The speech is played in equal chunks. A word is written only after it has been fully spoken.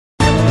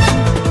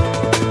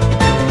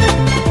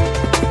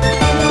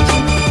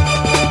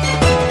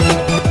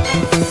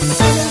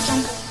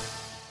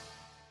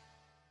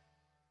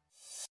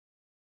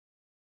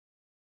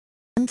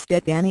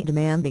Stefani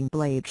demanding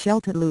Blake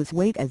Shelton lose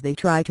weight as they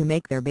try to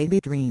make their baby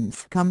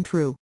dreams come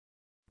true.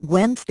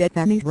 Gwen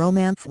Stefani's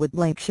romance with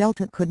Blake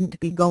Shelton couldn't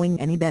be going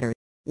any better,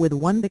 with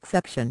one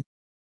exception.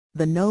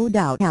 The No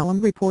Doubt alum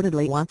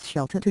reportedly wants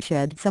Shelton to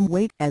shed some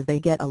weight as they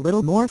get a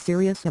little more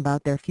serious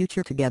about their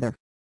future together.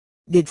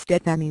 Did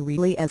Stefani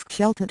really ask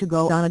Shelton to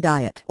go on a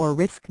diet or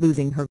risk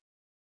losing her?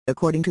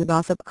 According to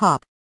Gossip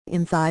Cop,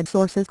 inside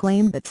sources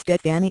claim that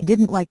Stefani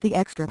didn't like the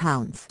extra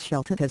pounds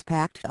Shelton has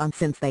packed on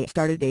since they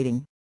started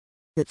dating.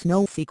 It's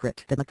no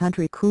secret that the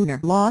country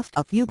crooner lost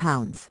a few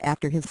pounds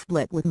after his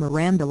split with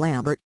Miranda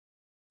Lambert.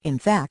 In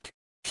fact,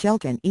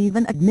 Shelton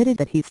even admitted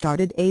that he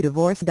started a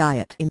divorce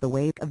diet in the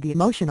wake of the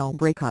emotional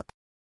breakup.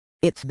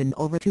 It's been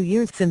over 2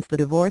 years since the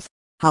divorce,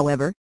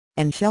 however,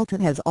 and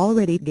Shelton has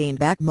already gained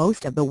back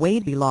most of the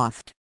weight he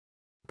lost.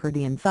 Per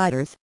the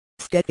insiders,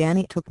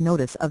 Stefani took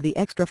notice of the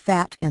extra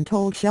fat and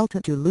told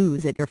Shelton to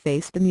lose it or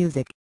face the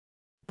music.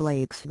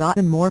 Blake's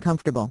gotten more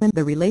comfortable in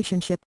the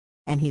relationship,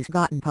 and he's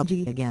gotten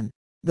pudgy again,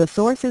 the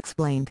source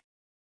explained.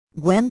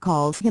 Gwen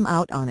calls him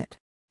out on it,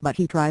 but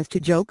he tries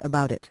to joke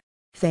about it,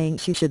 saying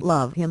she should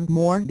love him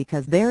more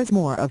because there's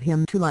more of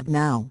him to love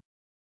now.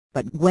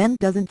 But Gwen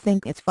doesn't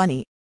think it's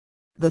funny.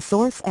 The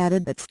source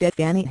added that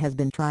Stefani has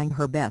been trying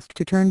her best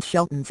to turn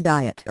Shelton's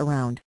diet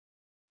around.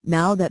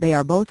 Now that they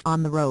are both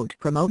on the road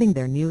promoting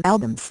their new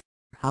albums,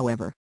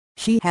 however,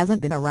 she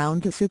hasn't been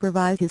around to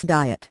supervise his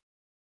diet.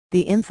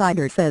 The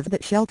insider says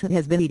that Shelton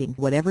has been eating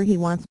whatever he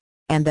wants,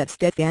 and that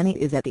Stefani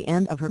is at the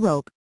end of her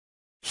rope.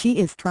 She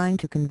is trying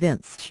to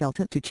convince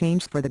Shelton to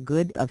change for the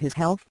good of his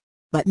health,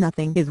 but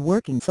nothing is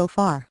working so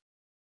far.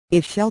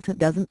 If Shelton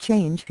doesn't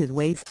change his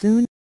ways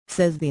soon,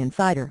 says the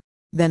insider,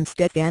 then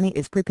Stefani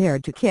is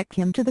prepared to kick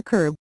him to the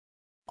curb.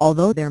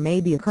 Although there may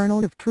be a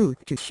kernel of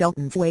truth to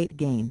Shelton's weight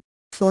gain,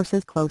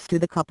 sources close to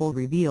the couple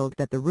revealed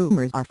that the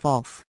rumors are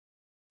false.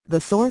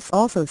 The source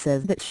also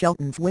says that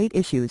Shelton's weight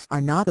issues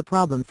are not the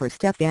problem for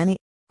Stefani,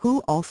 who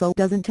also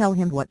doesn't tell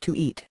him what to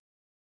eat.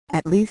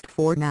 At least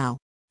for now,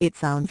 it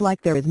sounds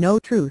like there is no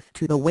truth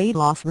to the weight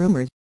loss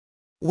rumors.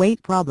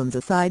 Weight problems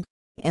aside,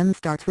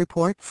 Starts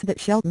reports that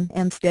Shelton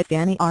and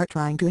Stefani are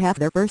trying to have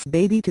their first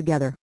baby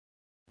together.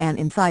 An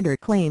insider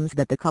claims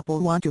that the couple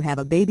want to have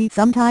a baby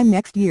sometime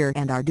next year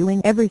and are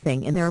doing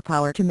everything in their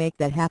power to make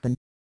that happen.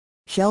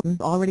 Shelton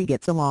already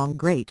gets along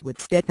great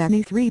with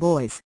Stefani's 3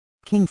 boys,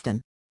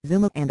 Kingston,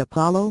 Zuma and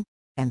Apollo,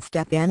 and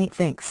Stefani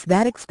thinks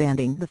that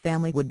expanding the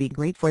family would be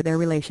great for their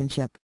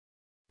relationship.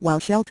 While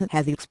Shelton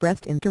has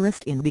expressed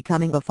interest in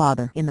becoming a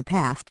father in the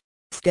past,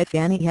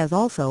 Stefani has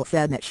also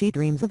said that she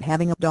dreams of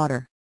having a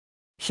daughter.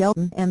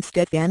 Shelton and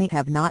Stefani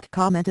have not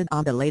commented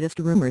on the latest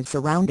rumors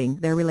surrounding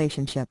their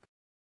relationship.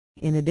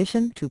 In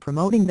addition to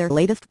promoting their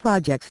latest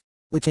projects,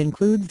 which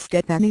includes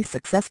Stefani's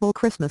successful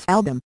Christmas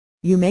album,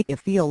 You Make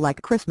It Feel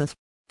Like Christmas,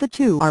 the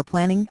two are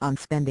planning on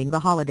spending the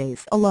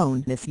holidays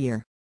alone this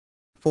year.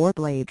 For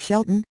Blake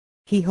Shelton,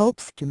 he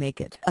hopes to make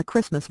it a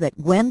Christmas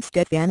that Gwen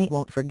Stefani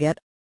won't forget.